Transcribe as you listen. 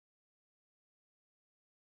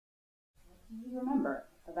do you remember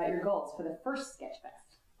about your goals for the first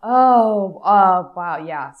Sketchfest? Oh, wow,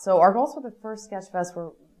 yeah. So our goals for the first Sketchfest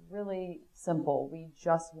were really simple. We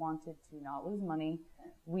just wanted to not lose money.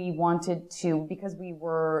 We wanted to, because we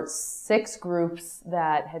were 6 groups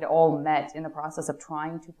that had all met in the process of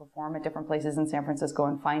trying to perform at different places in San Francisco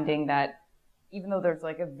and finding that even though there's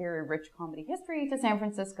like a very rich comedy history to San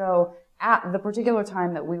Francisco, at the particular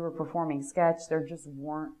time that we were performing sketch, there just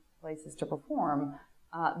weren't places to perform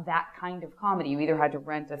that kind of comedy. You either had to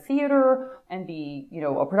rent a theater and be,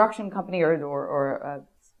 a production company or a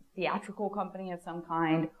theatrical company of some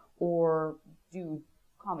kind, or do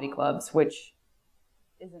comedy clubs, which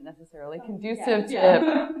isn't necessarily conducive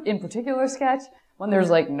to, in particular, sketch, when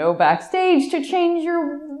there's like no backstage to change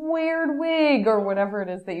your weird wig or whatever it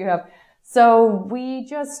is that you have. So we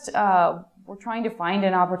just were trying to find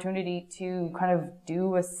an opportunity to kind of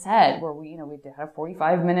do a set where we had a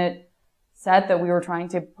 45-minute set that we were trying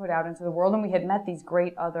to put out into the world, and we had met these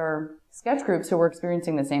great other sketch groups who were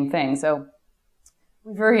experiencing the same thing. So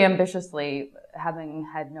we very ambitiously, having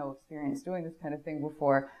had no experience doing this kind of thing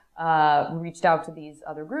before, reached out to these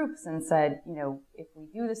other groups and said, if we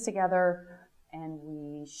do this together and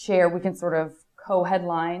we share, we can sort of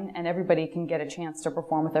co-headline and everybody can get a chance to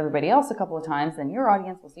perform with everybody else a couple of times, then your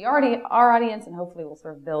audience will see our audience, and hopefully we'll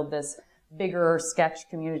sort of build this bigger sketch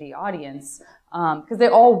community audience. Because they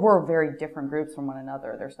all were very different groups from one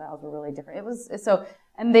another. Their styles were really different.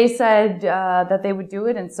 And they said that they would do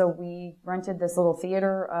it, and so we rented this little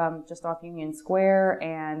theater just off Union Square,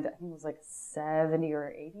 and I think it was like 70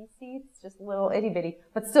 or 80 seats, just a little itty bitty,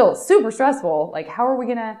 but still super stressful. Like, how are we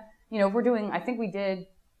gonna, if we're doing, I think we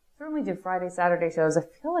certainly did Friday, Saturday shows. I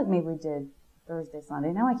feel like maybe we did Thursday,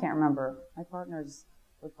 Sunday. Now I can't remember. My partners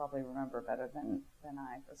would probably remember better than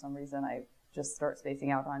I. For some reason, I just start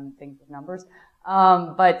spacing out on things with numbers.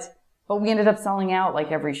 But we ended up selling out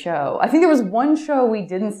like every show. I think there was one show we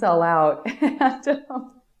didn't sell out.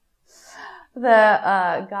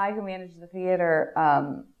 The guy who managed the theater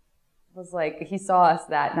was like, he saw us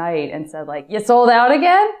that night and said like, "You sold out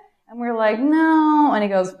again?" And we were like, "No." And he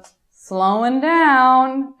goes, "Slowing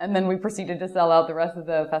down." And then we proceeded to sell out the rest of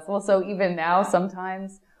the festival. So even now,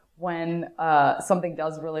 sometimes when something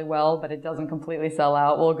does really well, but it doesn't completely sell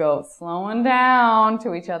out, we'll go slowing down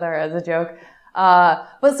to each other as a joke.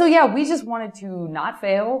 But so yeah, we just wanted to not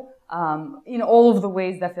fail in all of the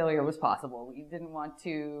ways that failure was possible. We didn't want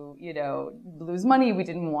to, lose money. We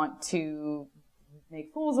didn't want to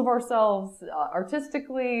make fools of ourselves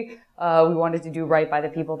artistically. We wanted to do right by the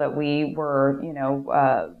people that we were,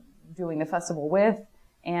 doing the festival with.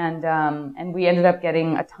 And we ended up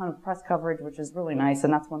getting a ton of press coverage, which is really nice.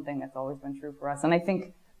 And that's one thing that's always been true for us. And I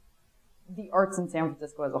think the arts in San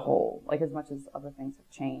Francisco as a whole, like as much as other things have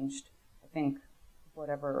changed, I think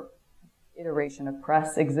whatever iteration of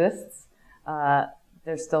press exists,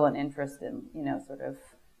 there's still an interest in, sort of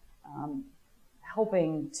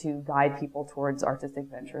helping to guide people towards artistic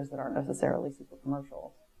ventures that aren't necessarily super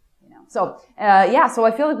commercial. So so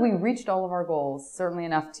I feel like we reached all of our goals, certainly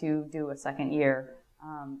enough to do a second year.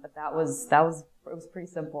 But it was pretty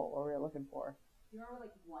simple what we were looking for. Do you remember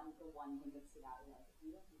the one thing that stood out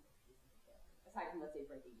in aside from, let's say,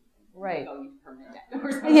 breaking even, right, going into permanent debt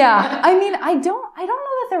or something? Yeah, I mean, I don't know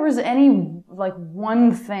that there was any like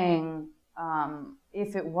one thing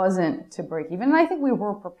if it wasn't to break even. And I think we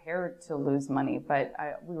were prepared to lose money, but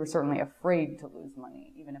we were certainly afraid to lose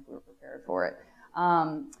money, even if we were prepared for it.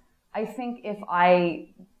 I think if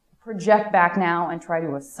I project back now and try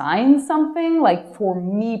to assign something, like for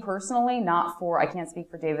me personally, I can't speak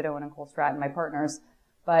for David Owen and Cole Stratton, my partners,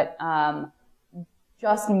 but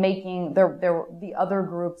just making the other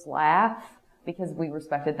groups laugh because we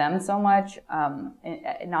respected them so much,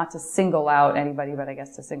 not to single out anybody, but I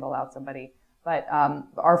guess to single out somebody. But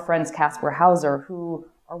our friends Casper Hauser, who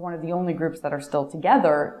are one of the only groups that are still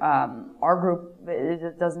together. Our group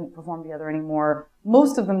it doesn't perform together anymore.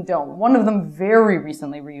 Most of them don't. One of them very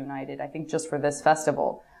recently reunited, I think just for this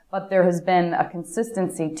festival. But there has been a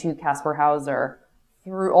consistency to Casper Hauser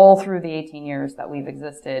all through the 18 years that we've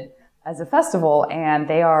existed as a festival, and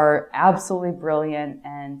they are absolutely brilliant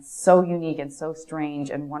and so unique and so strange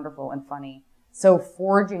and wonderful and funny. So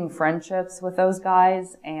forging friendships with those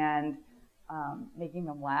guys and making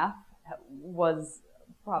them laugh was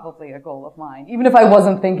probably a goal of mine. Even if I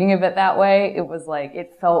wasn't thinking of it that way, it was like,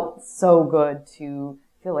 it felt so good to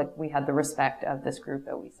feel like we had the respect of this group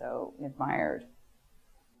that we so admired.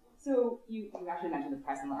 So you actually mentioned the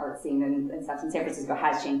press and the art scene and stuff in San Francisco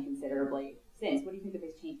has changed considerably since. What do you think the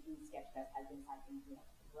biggest change in Sketchfest has been aside from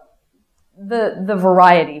growth? the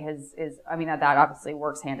variety I mean, that obviously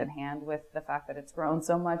works hand in hand with the fact that it's grown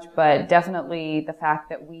so much, but definitely the fact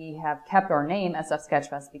that we have kept our name SF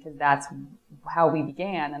Sketchfest because that's how we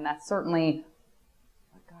began, and that's certainly,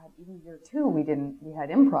 oh God, even year 2 we had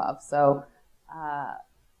improv, so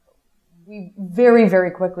we very,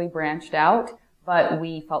 very quickly branched out, but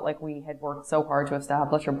we felt like we had worked so hard to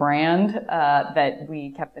establish a brand that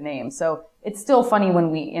we kept the name. So it's still funny when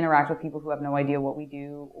we interact with people who have no idea what we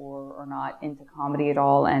do or are not into comedy at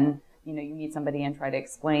all, and you meet somebody and try to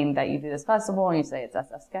explain that you do this festival, and you say it's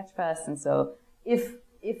SF Sketchfest, and so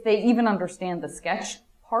if they even understand the sketch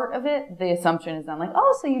part of it, the assumption is then like,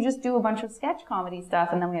 oh, so you just do a bunch of sketch comedy stuff,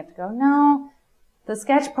 and then we have to go, no, the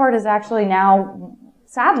sketch part is actually now,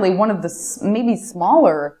 sadly, one of the maybe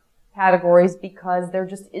smaller categories because there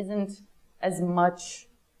just isn't as much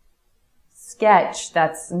sketch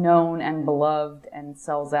that's known and beloved and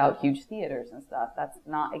sells out huge theaters and stuff. That's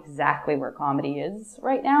not exactly where comedy is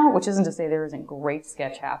right now, which isn't to say there isn't great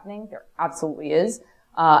sketch happening. There absolutely is.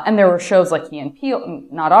 And there were shows like Key and Peele,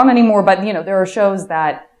 not on anymore, but there are shows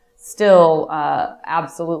that still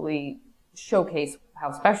absolutely showcase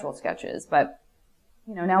how special sketch is. But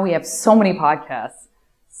now we have so many podcasts,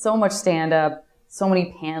 so much stand-up, so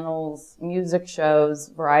many panels, music shows,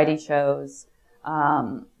 variety shows,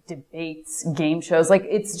 debates, game shows. Like,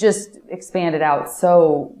 it's just expanded out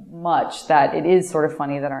so much that it is sort of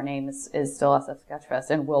funny that our name is still SF Sketchfest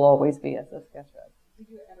and will always be SF Sketchfest. Did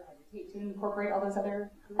you ever hesitate to incorporate all those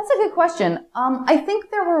other groups? That's a good question. I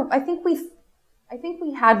think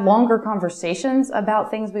we had longer conversations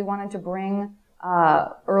about things we wanted to bring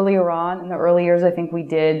earlier on. In the early years, I think we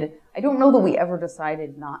did. I don't know that we ever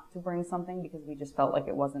decided not to bring something because we just felt like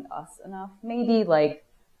it wasn't us enough. Maybe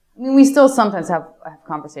we still sometimes have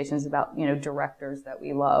conversations about, directors that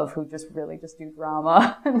we love who just really just do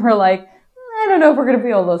drama. And we're like, I don't know if we're going to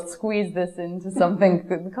be able to squeeze this into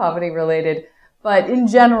something comedy related. But in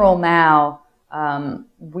general now,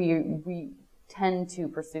 we tend to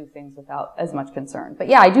pursue things without as much concern. But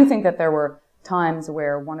yeah, I do think that there were times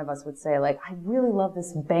where one of us would say, like, I really love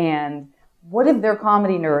this band. What if they're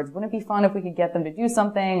comedy nerds? Wouldn't it be fun if we could get them to do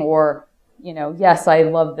something? Or, yes, I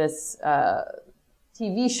love this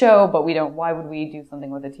TV show, but why would we do something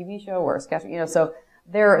with a TV show or a sketch? So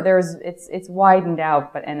it's widened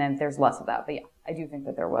out, and then there's less of that. But yeah, I do think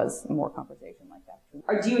that there was more conversation like that.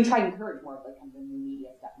 Or do you try to encourage more of kind of the new media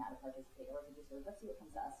stuff now to participate, or is it just let's see what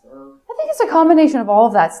comes to us? Or I think it's a combination of all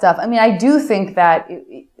of that stuff. I mean, I do think that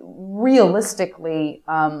realistically,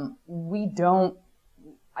 we don't.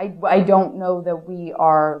 I don't know that we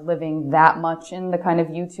are living that much in the kind of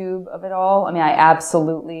YouTube of it all. I mean, I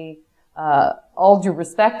absolutely, all due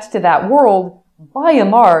respect to that world, by and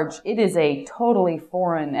large, it is a totally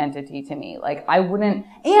foreign entity to me. Like, I wouldn't,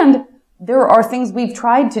 and there are things we've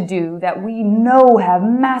tried to do that we know have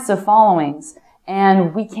massive followings,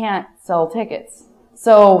 and we can't sell tickets.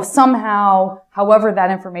 So somehow, however that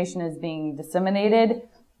information is being disseminated,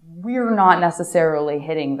 we're not necessarily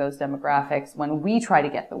hitting those demographics when we try to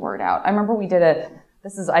get the word out. I remember we did I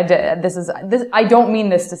don't mean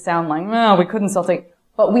this to sound like, no, we couldn't sell tickets,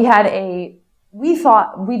 but we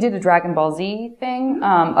thought we did a Dragon Ball Z thing,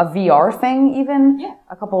 a VR thing even,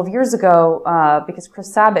 a couple of years ago, because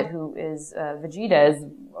Chris Sabat, who is Vegeta, is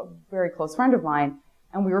a very close friend of mine,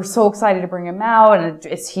 and we were so excited to bring him out, and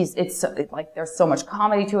it's like there's so much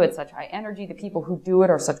comedy to it, such high energy. The people who do it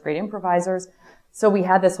are such great improvisers. So we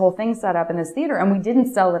had this whole thing set up in this theater, and we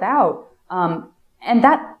didn't sell it out. And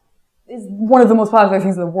that is one of the most popular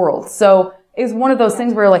things in the world. So it's one of those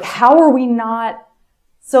things where, like, how are we not?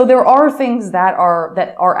 So there are things that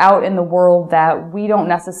are out in the world that we don't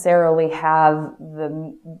necessarily have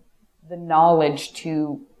the knowledge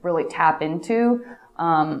to really tap into.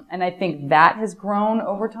 And I think that has grown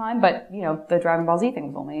over time. But, the Dragon Ball Z thing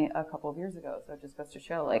was only a couple of years ago. So it just goes to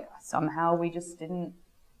show, like, somehow we just didn't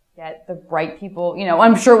get the right people.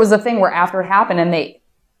 I'm sure it was a thing where after it happened and they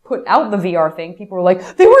put out the VR thing, people were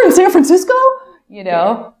like, they were in San Francisco?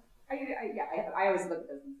 Yeah. I always look at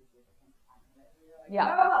those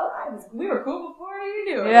and we were cool before you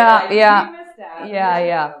knew it. You missed out.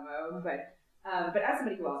 But as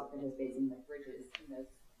somebody who also participates in bridges in those,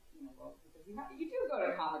 because you do go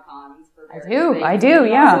to Comic-Cons for various things. I do,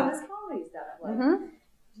 yeah. Also this comedy stuff. Like,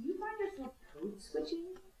 do you find yourself code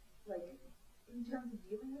switching, like, in terms of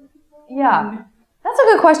dealing with people? Yeah, that's a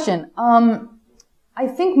good question. I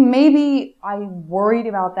think maybe I worried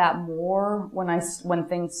about that more when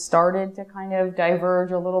things started to kind of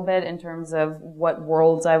diverge a little bit in terms of what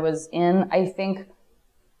worlds I was in. I think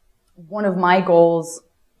one of my goals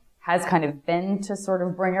has kind of been to sort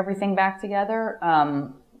of bring everything back together.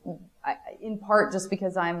 in part just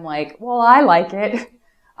because I'm like, well, I like it.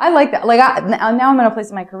 I like that. Like, now I'm in a place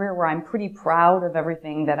in my career where I'm pretty proud of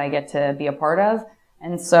everything that I get to be a part of.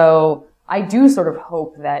 And so I do sort of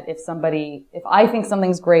hope that if I think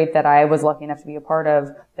something's great that I was lucky enough to be a part of,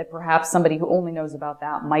 that perhaps somebody who only knows about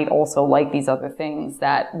that might also like these other things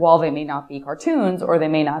that, while they may not be cartoons or they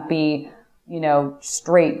may not be,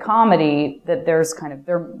 straight comedy, that there's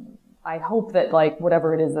I hope that like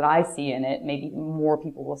whatever it is that I see in it, maybe more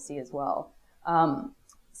people will see as well.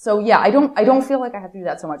 So yeah, I don't feel like I have to do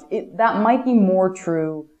that so much. That might be more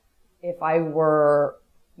true if I were,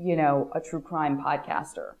 a true crime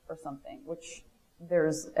podcaster or something, which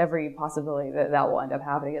there's every possibility that will end up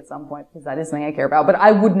happening at some point because that is something I care about. But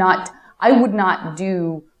I would not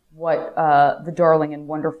do what, the darling and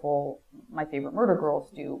wonderful My Favorite Murder Girls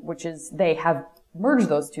do, which is they have merged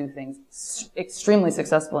those two things extremely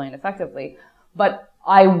successfully and effectively. But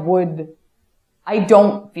I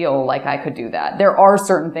don't feel like I could do that. There are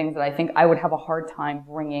certain things that I think I would have a hard time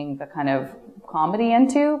bringing the kind of comedy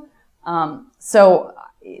into.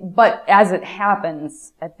 But as it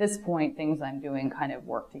happens, at this point, things I'm doing kind of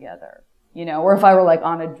work together, or if I were like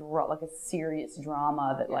on a serious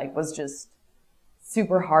drama that like was just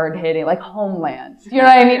super hard hitting, like Homeland. You know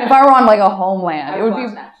what I mean? If I were on like a Homeland,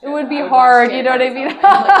 it would be hard. You know what I mean?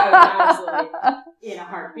 In a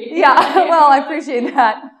heartbeat. Yeah. Well, I appreciate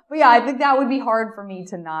that. But yeah, I think that would be hard for me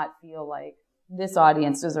to not feel like this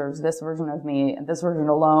audience deserves this version of me, and this version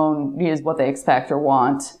alone is what they expect or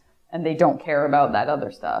want, and they don't care about that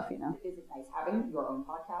other stuff, Is it nice having your own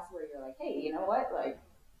podcast where you're like, hey, you know what? Like,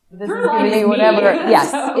 this is going to be whatever.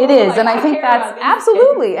 Yes, it is. And I think that's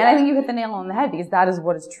absolutely. And I think you hit the nail on the head because that is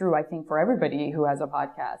what is true, I think, for everybody who has a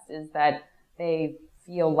podcast, is that they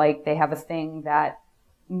feel like they have a thing that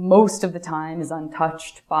most of the time is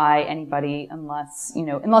untouched by anybody unless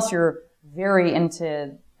you're very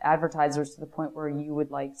into advertisers to the point where you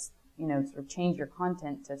would like, sort of change your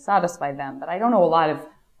content to satisfy them. But I don't know a lot of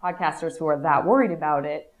podcasters who are that worried about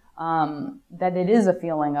it, that it is a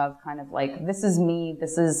feeling of kind of like, this is me,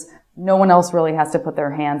 no one else really has to put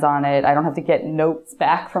their hands on it. I don't have to get notes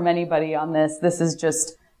back from anybody on this. This is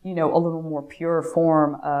just, a little more pure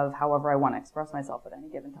form of however I want to express myself at any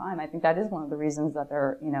given time. I think that is one of the reasons that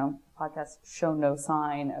their, podcasts show no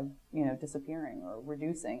sign of, disappearing or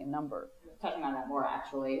reducing in number. Touching on that more,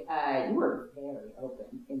 actually, you were very open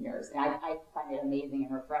in yours. And I find it amazing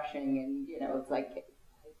and refreshing. And, it's like, I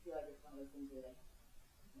feel like it's one of those things where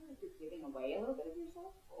like you're giving away a little bit of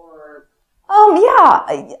yourself, or? Yeah,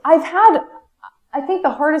 I think the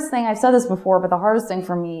hardest thing, I've said this before, but the hardest thing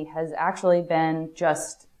for me has actually been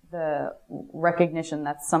just the recognition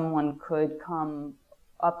that someone could come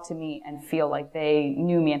up to me and feel like they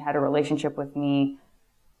knew me and had a relationship with me,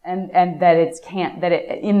 and that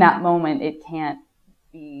in that moment it can't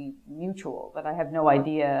be mutual, that I have no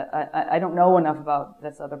idea, I don't know enough about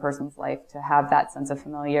this other person's life to have that sense of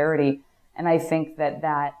familiarity. And I think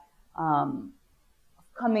that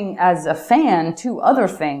coming as a fan to other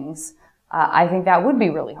things, I think that would be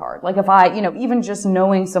really hard. Like if I, even just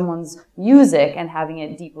knowing someone's music and having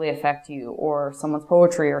it deeply affect you, or someone's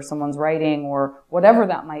poetry or someone's writing or whatever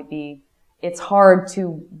that might be, it's hard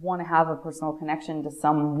to want to have a personal connection to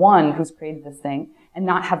someone who's created this thing and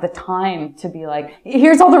not have the time to be like,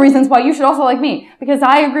 here's all the reasons why you should also like me, because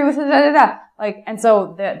I agree with it, Like, and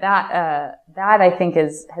so that I think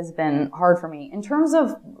has been hard for me. In terms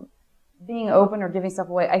of being open or giving stuff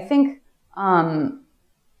away, I think, I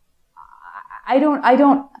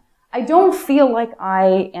don't feel like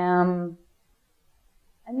I am,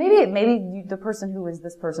 and maybe the person who is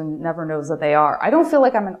this person never knows that they are. I don't feel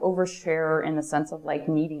like I'm an oversharer in the sense of like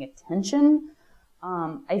needing attention.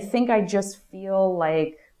 I think I just feel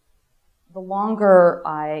like the longer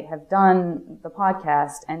I have done the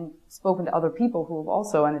podcast and spoken to other people who have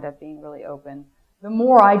also ended up being really open, the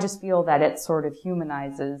more I just feel that it sort of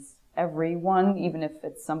humanizes everyone, even if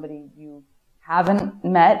it's somebody you haven't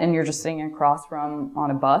met and you're just sitting across from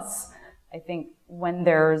on a bus. I think when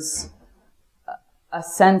there's a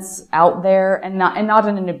sense out there, and not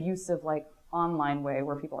in an abusive like online way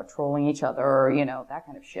where people are trolling each other or that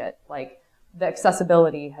kind of shit, like the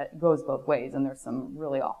accessibility goes both ways, and there's some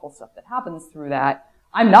really awful stuff that happens through that.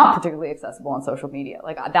 I'm not particularly accessible on social media.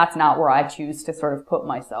 Like that's not where I choose to sort of put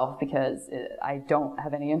myself, because I don't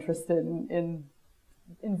have any interest in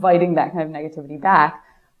inviting that kind of negativity back.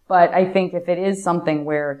 But I think if it is something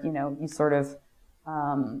where, you sort of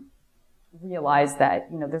realize that,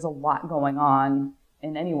 there's a lot going on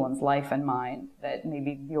in anyone's life and mine, that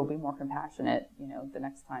maybe you'll be more compassionate, the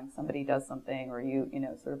next time somebody does something, or you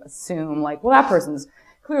sort of assume like, well, that person's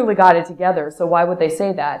clearly got it together, so why would they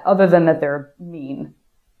say that other than that they're mean?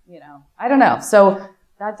 I don't know. So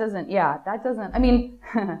that doesn't, I mean,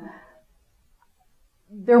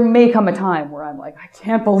 there may come a time where I'm like, I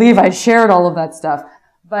can't believe I shared all of that stuff.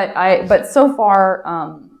 But so far,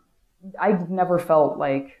 I've never felt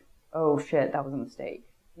like, oh shit, that was a mistake,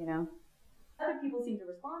 Other people seem to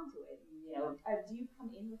respond to it. Do you come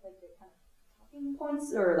in with like the kind of talking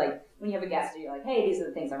points, or like when you have a guest, you're like, hey, these are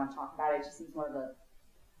the things I want to talk about? It just seems more of a.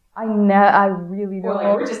 I really don't.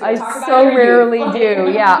 Like, we're just gonna talk I about so your rarely youth.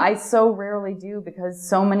 do. Yeah, I so rarely do because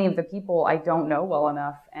so many of the people I don't know well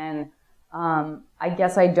enough, and I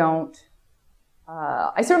guess I don't.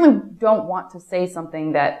 I certainly don't want to say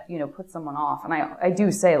something that puts someone off, and I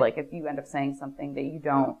do say, like, if you end up saying something that you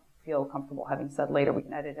don't feel comfortable having said later, we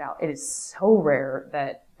can edit it out. It is so rare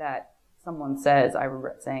that someone says, I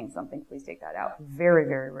regret saying something, please take that out. Very,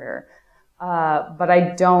 very rare. But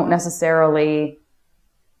I don't necessarily,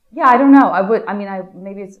 I don't know.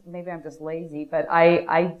 Maybe I'm just lazy, but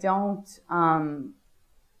I don't,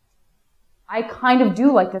 I kind of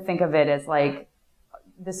do like to think of it as like,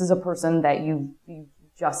 this is a person that you've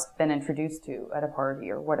just been introduced to at a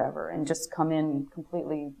party or whatever, and just come in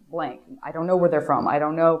completely blank. I don't know where they're from. I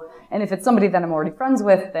don't know. And if it's somebody that I'm already friends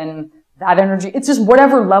with, then that energy, it's just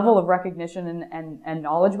whatever level of recognition and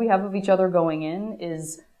knowledge we have of each other going in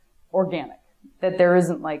is organic. That there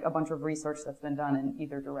isn't like a bunch of research that's been done in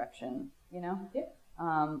either direction, Yeah.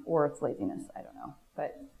 Or it's laziness. I don't know.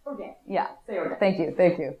 But Organic. yeah. Say organic. Thank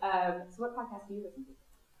you. So what podcast do you listen to?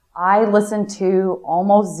 I listen to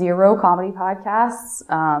almost zero comedy podcasts,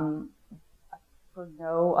 for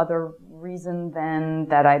no other reason than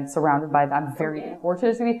that I'm surrounded by them. I'm very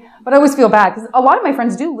fortunate to be, but I always feel bad because a lot of my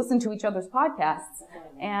friends do listen to each other's podcasts.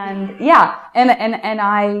 And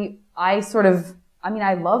I sort of,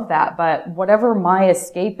 I love that, but whatever my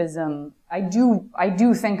escapism, I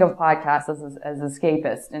do think of podcasts as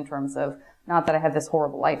escapist in terms of, not that I have this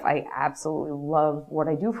horrible life. I absolutely love what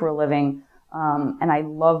I do for a living. And I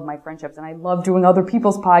love my friendships, and I love doing other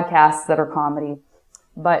people's podcasts that are comedy.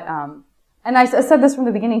 But, and I said this from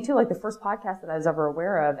the beginning too, like the first podcast that I was ever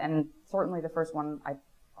aware of, and certainly the first one I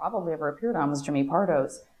probably ever appeared on was Jimmy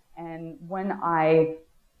Pardo's. And when I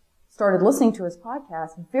started listening to his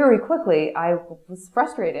podcast, very quickly I was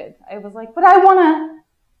frustrated. I was like,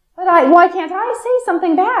 why can't I say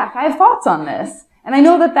something back? I have thoughts on this. And I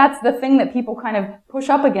know that that's the thing that people kind of push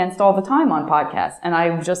up against all the time on podcasts. And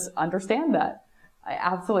I just understand that. I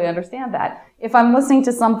absolutely understand that. If I'm listening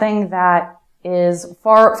to something that is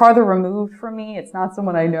farther removed from me, it's not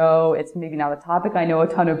someone I know, it's maybe not a topic I know a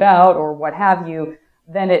ton about or what have you,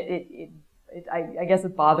 then I guess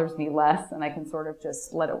it bothers me less, and I can sort of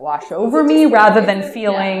just let it wash over me rather than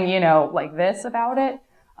feeling, like this about it.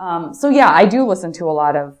 So yeah, I do listen to a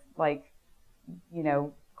lot of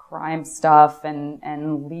crime stuff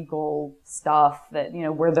and legal stuff that,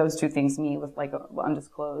 where those two things meet with like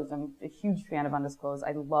Undisclosed. I'm a huge fan of Undisclosed.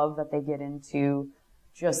 I love that they get into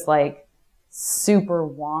just like super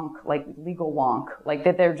wonk, like legal wonk, like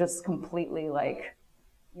that they're just completely like,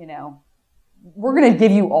 we're going to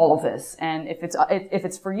give you all of this. And if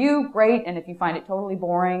it's for you, great. And if you find it totally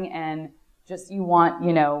boring and just you want,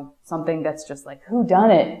 something that's just like who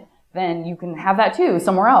done it, then you can have that too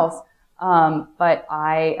somewhere else. But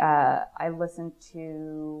I listen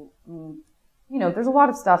to, there's a lot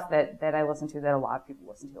of stuff that I listen to that a lot of people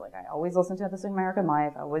listen to. Like I always listen to This American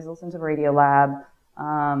Life. I always listen to Radio Lab.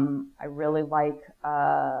 I really like,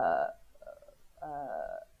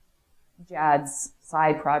 Jad's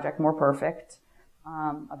side project, More Perfect,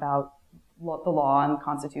 about the law and the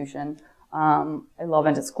Constitution. I love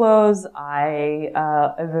Undisclosed. I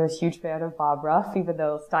am a huge fan of Bob Ruff, even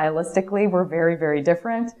though stylistically we're very, very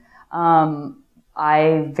different.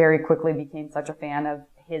 I very quickly became such a fan of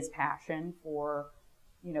his passion for,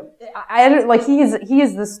 he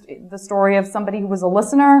is the story of somebody who was a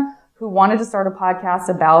listener who wanted to start a podcast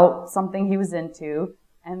about something he was into,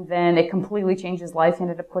 and then it completely changed his life. He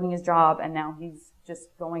ended up quitting his job, and now he's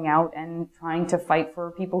just going out and trying to fight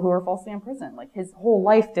for people who are falsely imprisoned. Like his whole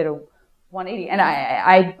life did a 180, and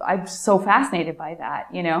I'm so fascinated by that,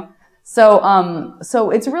 So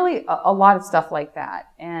it's really a lot of stuff like that,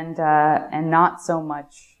 and not so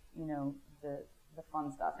much, the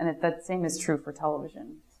fun stuff. And that same is true for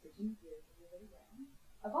television.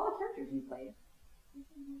 Of all the characters you played, which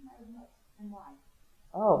one do you admire the most, and why?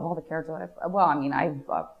 Oh, of all the characters I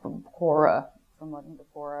Korra from Legend of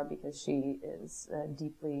Korra, because she is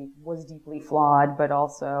was deeply flawed, but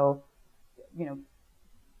also,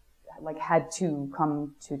 had to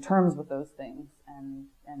come to terms with those things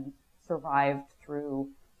and survived through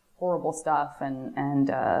horrible stuff and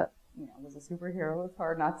was a superhero. It's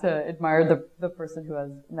hard not to admire the person who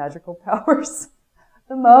has magical powers.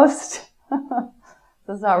 the most. So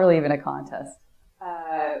it's not really even a contest.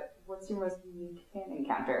 What's your most unique fan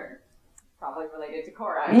encounter? Probably related to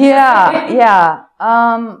Korra. Yeah. Not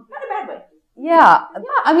a bad way. Yeah.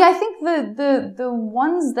 I mean, I think the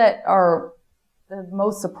ones that are the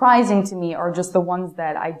most surprising to me are just the ones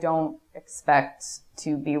that I don't expect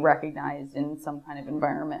to be recognized in some kind of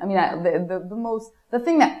environment. I mean, the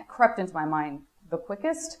thing that crept into my mind the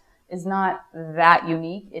quickest is not that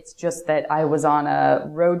unique. It's just that I was on a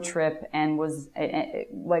road trip and was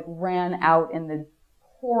like ran out in the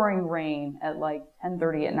pouring rain at like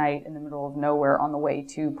 10:30 at night in the middle of nowhere on the way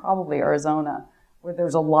to probably Arizona, where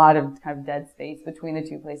there's a lot of kind of dead space between the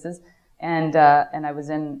two places. And I was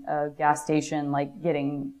in a gas station, like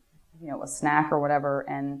getting, a snack or whatever,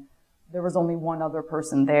 and there was only one other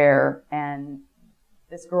person there, and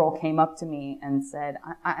this girl came up to me and said,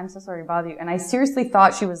 I'm so sorry to bother you. And I seriously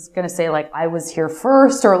thought she was going to say, like, I was here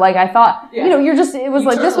first, or like, I thought, everybody's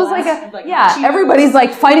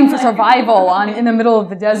like fighting for survival in the middle of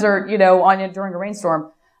the desert, during a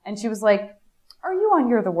rainstorm. And she was like, are you on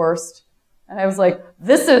You're the Worst? And I was like,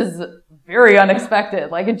 this is very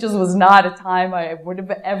unexpected. Like, it just was not a time I would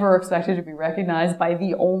have ever expected to be recognized by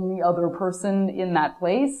the only other person in that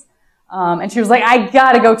place. And she was like, I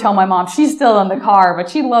gotta go tell my mom. She's still in the car, but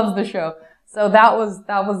she loves the show. So that was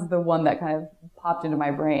the one that kind of popped into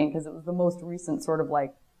my brain, because it was the most recent sort of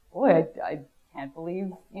like, boy, I can't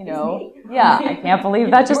believe, I can't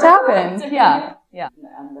believe that just happened. Yeah.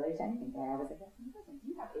 I'm really thinking that I was like,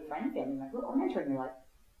 you have a friend family member or mentor in your life.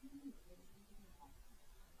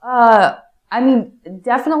 I mean,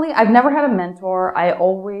 definitely, I've never had a mentor. I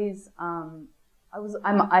always,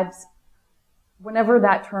 whenever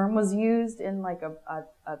that term was used in like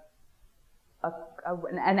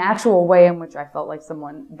an actual way in which I felt like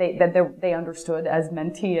someone, they understood as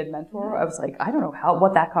mentee and mentor, I was like, I don't know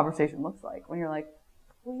what that conversation looks like. When you're like,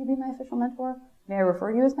 will you be my official mentor? May I refer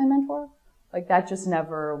you as my mentor? Like, that just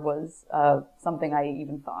never was, something I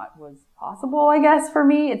even thought was possible, I guess, for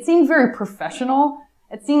me. It seemed very professional.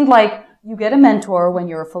 It seemed like you get a mentor when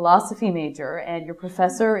you're a philosophy major, and your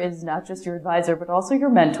professor is not just your advisor, but also your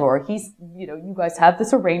mentor. He's, you guys have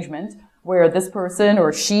this arrangement where this person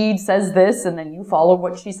or she says this, and then you follow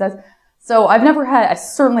what she says. So I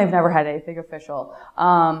certainly have never had anything official.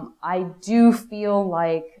 I do feel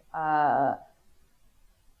like, and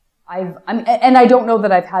I don't know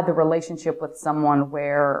that I've had the relationship with someone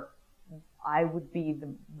where I would be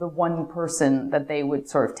the one person that they would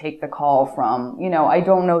sort of take the call from. I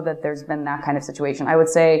don't know that there's been that kind of situation. I would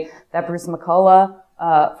say that Bruce McCullough,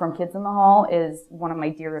 from Kids in the Hall, is one of my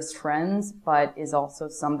dearest friends, but is also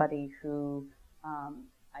somebody who,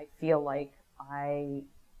 I feel like I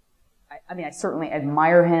certainly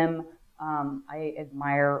admire him. I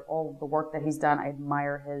admire all the work that he's done. I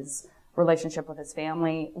admire his relationship with his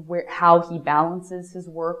family, how he balances his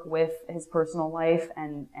work with his personal life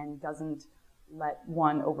and doesn't let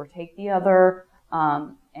one overtake the other.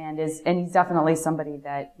 And he's definitely somebody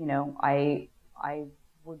that, I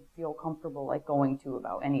would feel comfortable like going to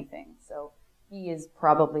about anything. So he is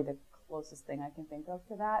probably the closest thing I can think of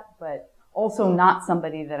to that, but also not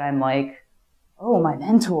somebody that I'm like, oh, my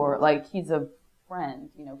mentor, like he's a friend,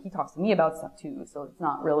 he talks to me about stuff too. So it's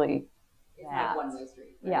not really that. Not one-way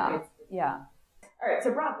street. Right? Yeah. All right.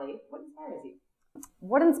 So broadly, what inspires you?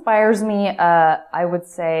 What inspires me, I would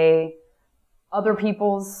say other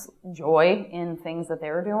people's joy in things that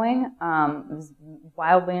they're doing. It was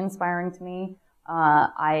wildly inspiring to me.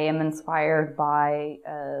 I am inspired by,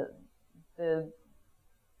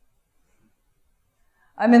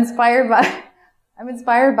 I'm inspired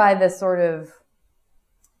by this sort of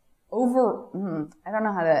I don't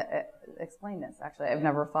know how to explain this, actually. I've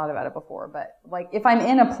never thought about it before, but like if I'm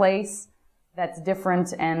in a place that's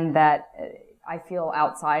different and that I feel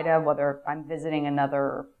outside of, whether I'm visiting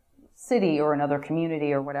another city or another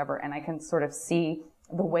community or whatever, and I can sort of see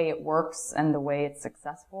the way it works and the way it's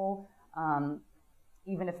successful,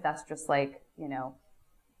 even if that's just like,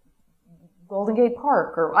 Golden Gate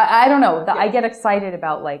Park or I don't know. I get excited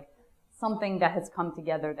about like something that has come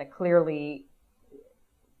together that clearly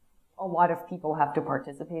a lot of people have to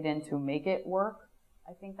participate in to make it work.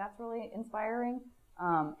 I think that's really inspiring.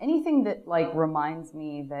 Anything that like reminds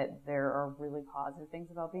me that there are really positive things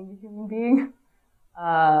about being a human being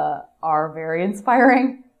are very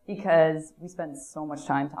inspiring, because we spend so much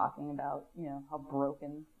time talking about, how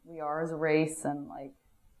broken we are as a race, and like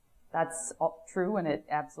that's all true, and it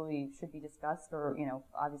absolutely should be discussed, or,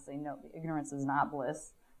 obviously no, ignorance is not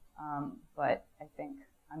bliss. But I think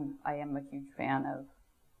I am a huge fan of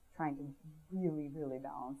trying to really, really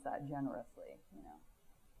balance that generously,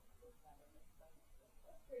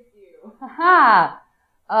 Haha!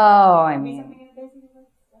 Oh, I Maybe mean, something in there, like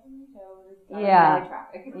stubbing your toes, yeah,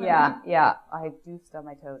 traffic. yeah. I do stub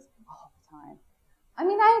my toes all the time. I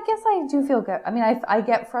mean, I guess I do feel good. I mean, I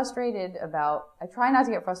get frustrated about, I try not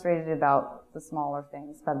to get frustrated about the smaller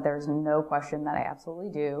things, but there's no question that I absolutely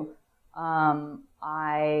do. I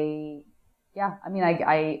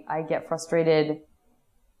get frustrated,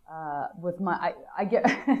 with I get,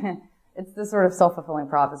 it's this sort of self-fulfilling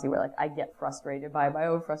prophecy where like I get frustrated by my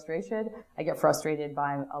own frustration. I get frustrated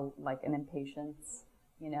by an impatience,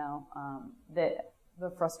 the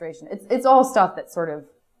frustration. It's all stuff that sort of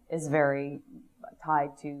is very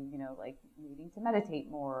tied to, like needing to meditate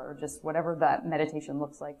more or just whatever that meditation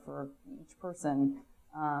looks like for each person.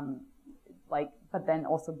 But then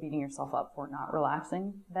also beating yourself up for not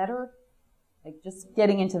relaxing better. Like just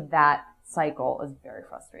getting into that cycle is very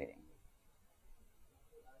frustrating.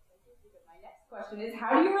 My next question is,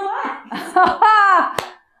 how do you relax?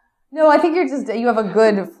 No, I think you have a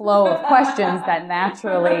good flow of questions that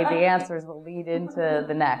naturally the answers will lead into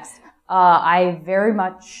the next. I very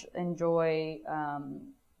much enjoy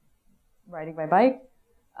riding my bike.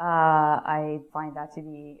 I find that to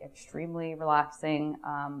be extremely relaxing.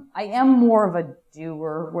 I am more of a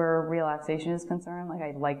doer where relaxation is concerned. Like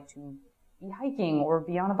I like to be hiking or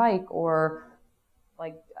be on a bike or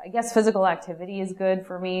I guess physical activity is good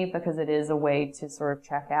for me because it is a way to sort of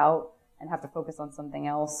check out and have to focus on something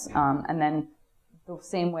else. And then the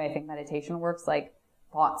same way I think meditation works, like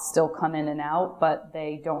thoughts still come in and out, but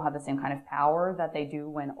they don't have the same kind of power that they do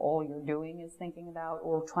when all you're doing is thinking about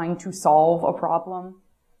or trying to solve a problem.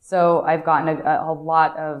 So I've gotten a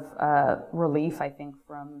lot of relief, I think,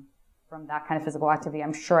 from that kind of physical activity.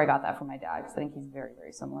 I'm sure I got that from my dad because I think he's very,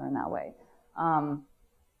 very similar in that way.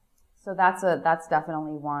 So that's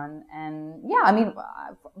definitely one. And yeah, I mean,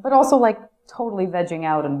 but also like totally vegging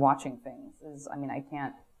out and watching things is, I mean,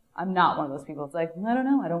 I'm not one of those people. It's like, I don't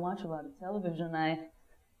know, I don't watch a lot of television. I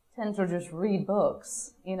tend to just read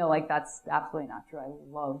books. Like that's absolutely not true. I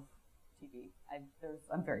love TV.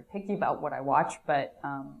 I'm very picky about what I watch, but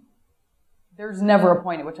there's never a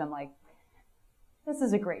point at which I'm like, this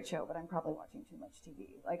is a great show, but I'm probably watching too much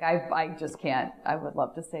TV. Like I just can't. I would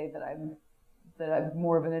love to say that I'm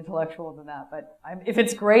more of an intellectual than that, but if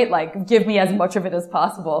it's great, like give me as much of it as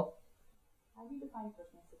possible. How do you define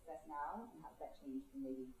personal success now, and how did that change from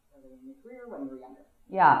maybe earlier in your career when you were younger?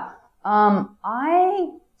 Yeah,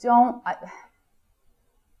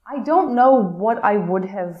 I don't know what I would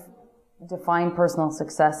have defined personal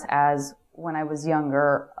success as when I was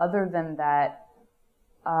younger, other than that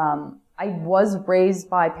I was raised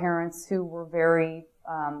by parents who were very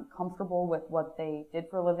comfortable with what they did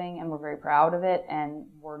for a living and were very proud of it and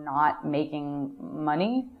were not making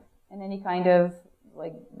money in any kind of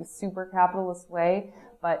like super capitalist way.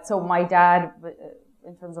 But so my dad,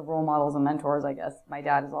 in terms of role models and mentors, I guess my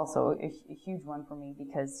dad is also a huge one for me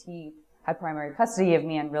because he had primary custody of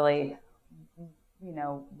me and really,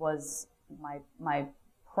 was my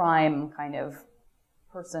prime kind of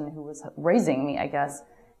person who was raising me, I guess.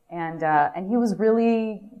 And he was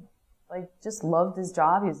really just loved his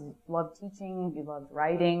job. He loved teaching. He loved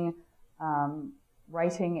writing and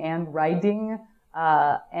writing.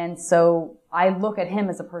 And so I look at him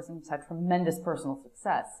as a person who's had tremendous personal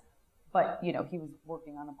success. But, he was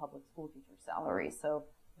working on a public school teacher's salary. So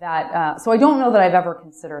so I don't know that I've ever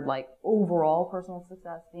considered overall personal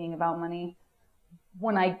success being about money.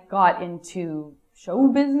 When I got into show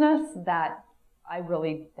business, that I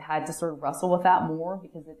really had to sort of wrestle with that more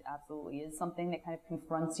because it absolutely is something that kind of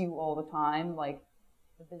confronts you all the time. Like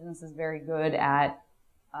the business is very good at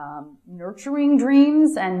nurturing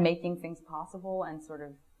dreams and making things possible and sort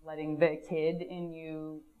of letting the kid in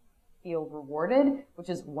you feel rewarded, which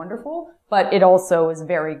is wonderful. But it also is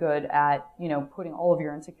very good at, putting all of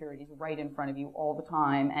your insecurities right in front of you all the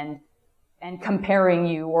time and comparing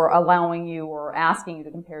you or allowing you or asking you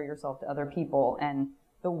to compare yourself to other people. And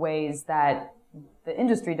the ways that the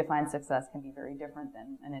industry defines success can be very different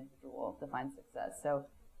than an individual defines success. So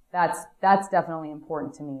that's definitely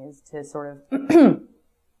important to me, is to sort of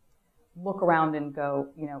look around and go,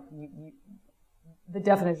 the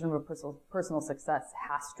definition of a personal success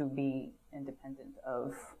has to be independent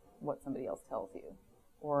of what somebody else tells you,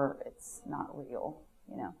 or it's not real,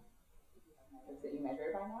 That you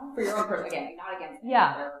measure by now for your own person, again, not against.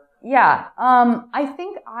 Yeah. I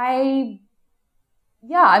think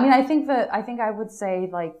I would say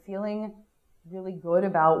feeling really good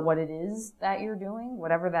about what it is that you're doing,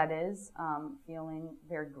 whatever that is, feeling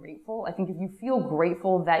very grateful. I think if you feel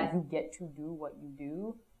grateful that you get to do what you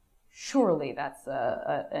do, surely that's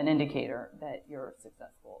an indicator that you're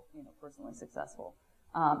successful, personally successful.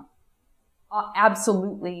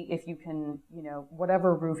 Absolutely, if you can,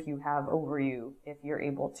 whatever roof you have over you, if you're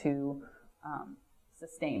able to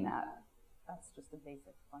sustain that, that's just a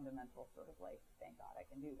basic fundamental sort of like, thank God I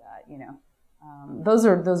can do that, Those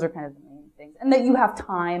are kind of the main things, and that you have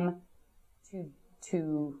time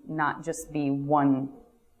to not just be one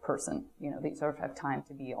person, that you sort of have time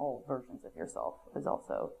to be all versions of yourself is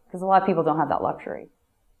also, because a lot of people don't have that luxury.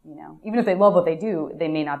 Even if they love what they do, they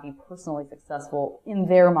may not be personally successful in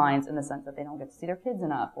their minds in the sense that they don't get to see their kids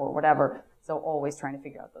enough or whatever. So always trying to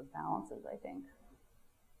figure out those balances, I think.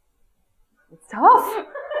 It's tough.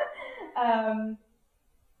 Growing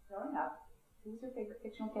up, who's your favorite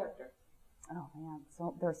fictional character? Oh man,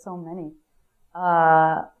 there's so many.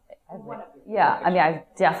 I've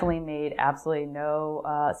definitely made absolutely no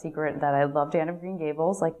secret that I love Janet of Green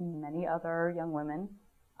Gables, like many other young women.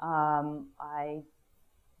 I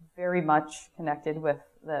very much connected with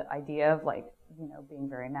the idea of being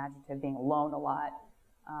very imaginative, being alone a lot,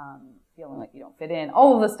 feeling like you don't fit in,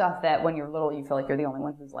 all of the stuff that when you're little you feel like you're the only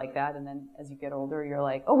one who's like that, and then as you get older you're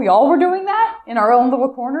like, oh, we all were doing that in our own little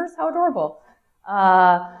corners, how adorable.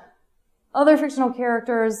 Other fictional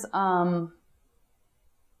characters, I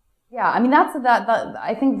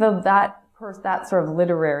think that sort of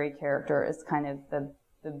literary character is kind of the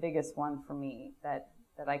biggest one for me that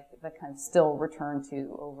kind of still return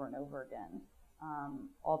to over and over again.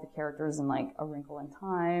 All the characters in like A Wrinkle in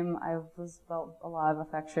Time, I felt a lot of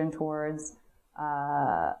affection towards.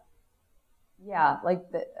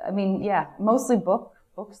 Mostly book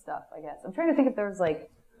stuff, I guess. I'm trying to think if there's a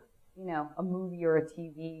movie or a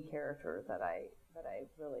TV character that I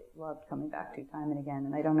really loved coming back to time and again,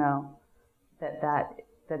 and I don't know that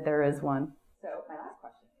there is one. So my last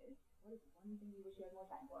question is, what is one thing you wish you had more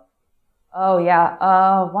time for? Oh yeah,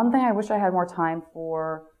 one thing I wish I had more time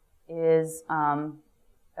for is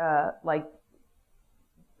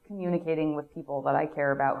communicating with people that I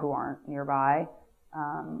care about who aren't nearby.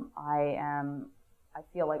 I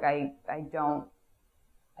feel like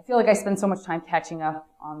I spend so much time catching up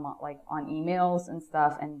on emails and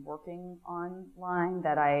stuff and working online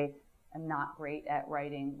that I am not great at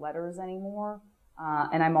writing letters anymore.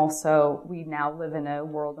 And we now live in a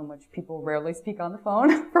world in which people rarely speak on the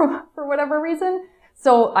phone for whatever reason.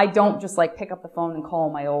 So I don't just pick up the phone and call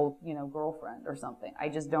my old, girlfriend or something. I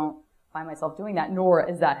just don't find myself doing that, nor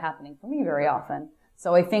is that happening for me very often.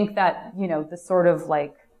 So I think that, the sort of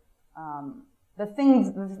the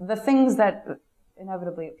things that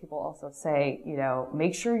inevitably people also say,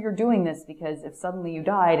 make sure you're doing this, because if suddenly you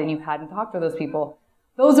died and you hadn't talked to those people,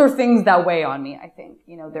 those are things that weigh on me, I think.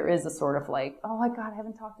 There is a sort of oh my God, I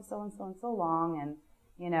haven't talked to so-and-so in so long. And,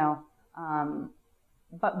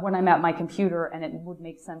 but when I'm at my computer and it would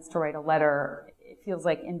make sense to write a letter, it feels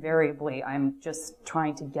like invariably I'm just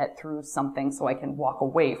trying to get through something so I can walk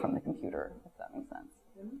away from the computer, if that makes sense.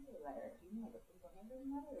 When you say letter, do you mean a simple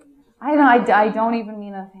handwritten letter? I don't even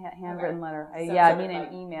mean a handwritten letter. I mean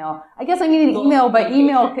an email. I guess I mean an email, but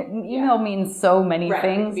email means so many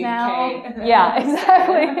things now. Yeah,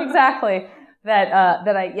 exactly.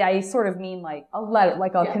 I sort of mean a letter,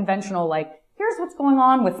 a conventional, here's what's going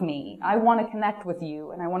on with me. I want to connect with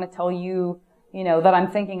you, and I want to tell you, that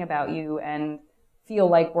I'm thinking about you, and feel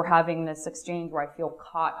like we're having this exchange where I feel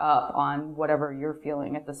caught up on whatever you're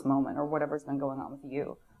feeling at this moment or whatever's been going on with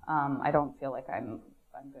you. I don't feel like I'm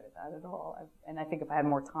good at that at all. And I think if I had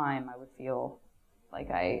more time, I would feel like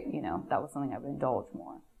that was something I would indulge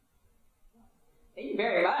more. Thank you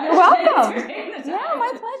very much. You're welcome. Yeah,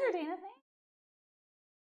 my pleasure, Dana.